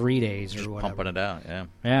 3 days or whatever. Pumping it out, yeah.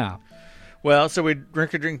 Yeah. Well, so we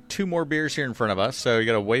drink 2 more beers here in front of us. So you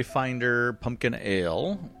got a Wayfinder Pumpkin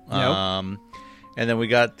Ale. Yep. And then we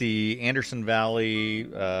got the Anderson Valley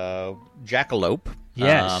Jackalope.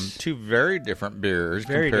 Yes. 2 very different beers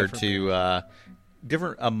compared to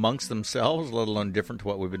different amongst themselves, let alone different to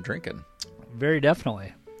what we've been drinking. Very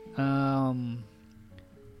definitely.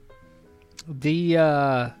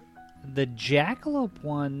 The Jackalope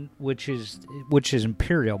one, which is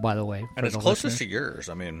Imperial, by the way, and it's closest to yours.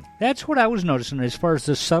 I mean, that's what I was noticing as far as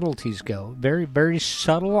the subtleties go. Very, very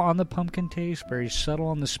subtle on the pumpkin taste. Very subtle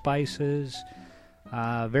on the spices.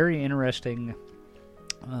 Very interesting.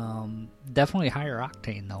 Definitely higher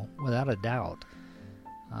octane, though, without a doubt.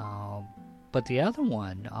 But the other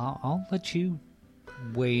one, I'll let you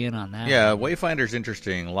weigh in on that. Yeah, Wayfinder's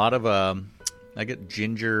interesting. A lot of I get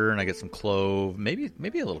ginger and I get some clove, maybe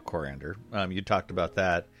a little coriander. You talked about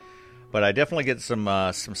that, but I definitely get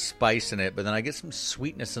some spice in it. But then I get some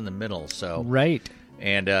sweetness in the middle. So right,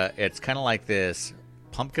 and it's kind of like this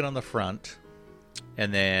pumpkin on the front,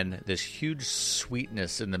 and then this huge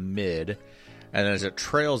sweetness in the mid, and then as it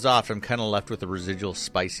trails off, I'm kind of left with the residual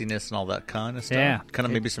spiciness and all that kind of stuff. Yeah, kind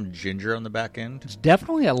of maybe some ginger on the back end. It's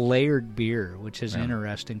definitely a layered beer, which is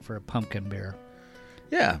interesting for a pumpkin beer.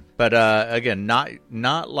 Yeah, but again,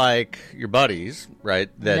 not like your buddies, right?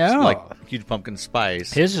 That's No. like huge pumpkin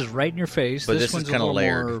spice. His is right in your face. But this this is one's a kinda little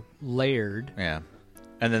layered. more layered. Yeah.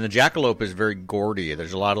 And then the jackalope is very gourdy.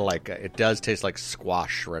 There's a lot of it does taste like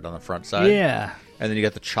squash right on the front side. Yeah. And then you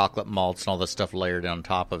got the chocolate malts and all this stuff layered on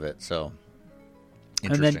top of it. So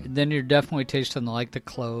And interesting. then you're definitely tasting the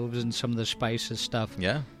cloves and some of the spices stuff.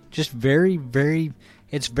 Yeah. Just very, very.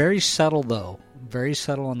 It's very subtle though. Very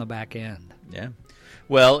subtle on the back end. Yeah.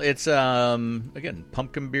 Well, it's again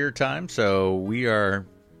pumpkin beer time, so we are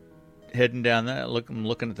heading down that. I'm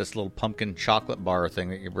looking at this little pumpkin chocolate bar thing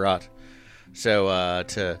that you brought. So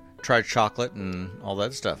to try chocolate and all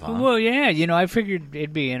that stuff, huh? Well, yeah. I figured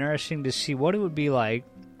it'd be interesting to see what it would be like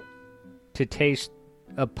to taste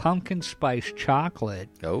a pumpkin spice chocolate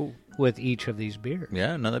Oh, with each of these beers.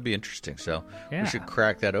 yeah, no, that'd be interesting. So Yeah. we should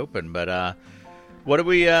crack that open. But what do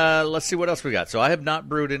we? Let's see what else we got. So I have not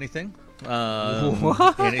brewed anything.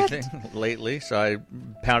 Anything lately? So I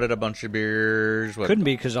pounded a bunch of beers. Couldn't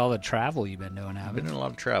be because all the travel you've been doing, Been haven't in you? a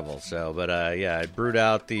lot of travel. So, but yeah, I brewed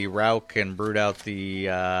out the Rauk and brewed out the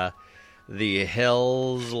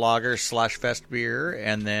Hell's Lager / Fest beer,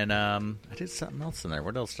 and then I did something else in there.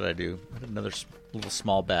 What else did I do? I did another little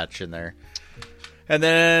small batch in there. And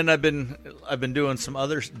then I've been doing some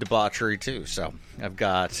other debauchery too. So I've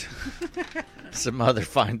got some other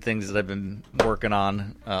fine things that I've been working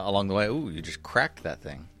on along the way. Ooh, you just cracked that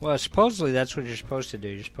thing. Well, supposedly that's what you're supposed to do.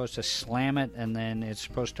 You're supposed to slam it, and then it's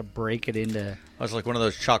supposed to break it into. Oh, it's like one of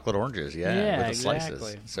those chocolate oranges, Yeah, with the slices.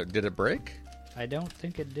 exactly. So did it break? I don't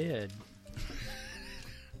think it did.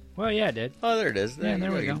 Well, yeah, it did. Oh, there it is. Yeah,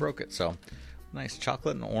 there we You go. broke it. So nice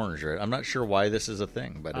chocolate and orange, right? I'm not sure why this is a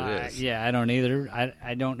thing, but it is. Yeah, I don't either.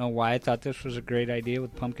 I don't know why I thought this was a great idea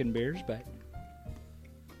with pumpkin beers, but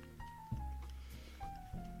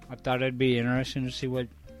I thought it'd be interesting to see what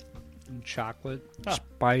chocolate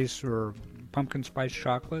spice or pumpkin spice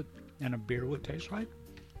chocolate and a beer would taste like.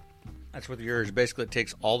 That's what yours. Basically, it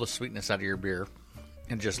takes all the sweetness out of your beer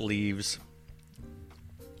and just leaves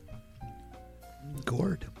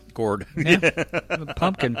Gourd. gourd. Yeah, the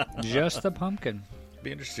pumpkin. Just the pumpkin.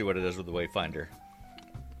 Be interested to see what it does with the Wayfinder.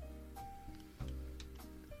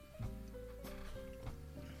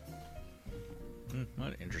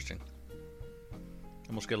 What interesting.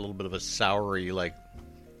 Almost get a little bit of a soury,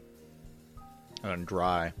 and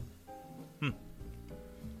dry.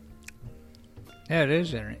 Yeah, it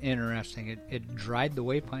is interesting. It dried the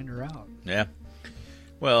Wayfinder out. Yeah.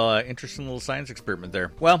 Well, interesting little science experiment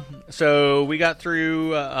there. Well, so we got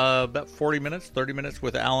through about 30 minutes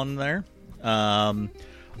with Alan there.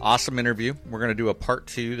 Awesome interview. We're going to do a part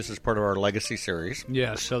 2. This is part of our Legacy series.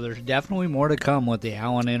 Yeah, so there's definitely more to come with the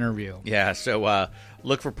Alan interview. Yeah, so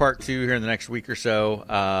look for part 2 here in the next week or so.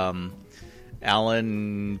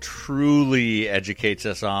 Alan truly educates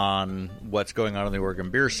us on what's going on in the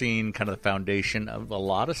Oregon beer scene, kind of the foundation of a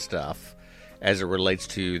lot of stuff as it relates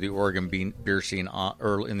to the Oregon beer scene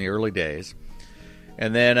in the early days.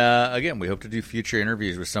 And then, again, we hope to do future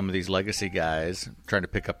interviews with some of these legacy guys trying to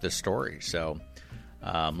pick up this story. So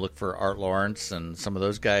look for Art Lawrence and some of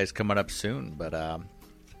those guys coming up soon. But,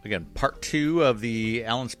 again, part 2 of the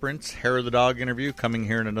Alan Sprint's Hair of the Dog interview coming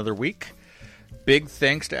here in another week. Big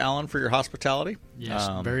thanks to Alan for your hospitality. Yes,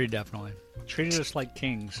 very definitely. Treated us like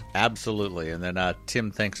kings. Absolutely. And then Tim,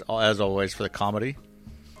 thanks, as always, for the comedy.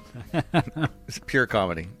 It's pure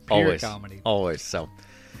comedy. Always. Comedy. Always. So,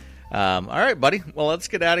 all right, buddy. Well, let's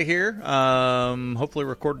get out of here. Hopefully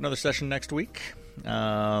record another session next week.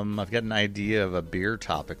 I've got an idea of a beer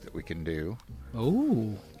topic that we can do.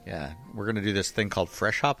 Ooh. Yeah. We're going to do this thing called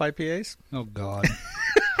Fresh Hop IPAs. Oh, God.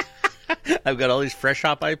 I've got all these Fresh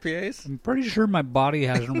Hop IPAs. I'm pretty sure my body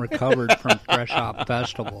hasn't recovered from Fresh Hop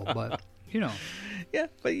Festival, but, Yeah,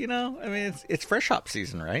 but, I mean, it's Fresh Hop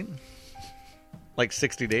season, right? Like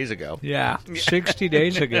 60 days ago. Yeah, 60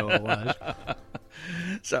 days ago it was.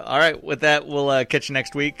 So, all right, with that, we'll catch you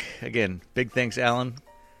next week. Again, big thanks, Alan.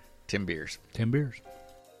 Tim Beers. Tim Beers.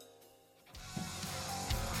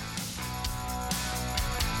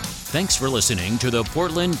 Thanks for listening to the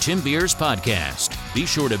Portland Tim Beers Podcast. Be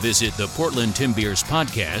sure to visit the Portland Tim Beers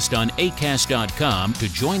Podcast on acast.com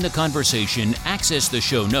to join the conversation, access the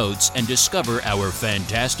show notes, and discover our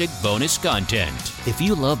fantastic bonus content. If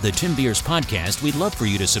you love the Tim Beers Podcast, we'd love for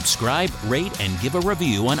you to subscribe, rate, and give a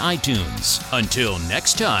review on iTunes. Until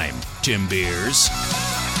next time, Tim Beers.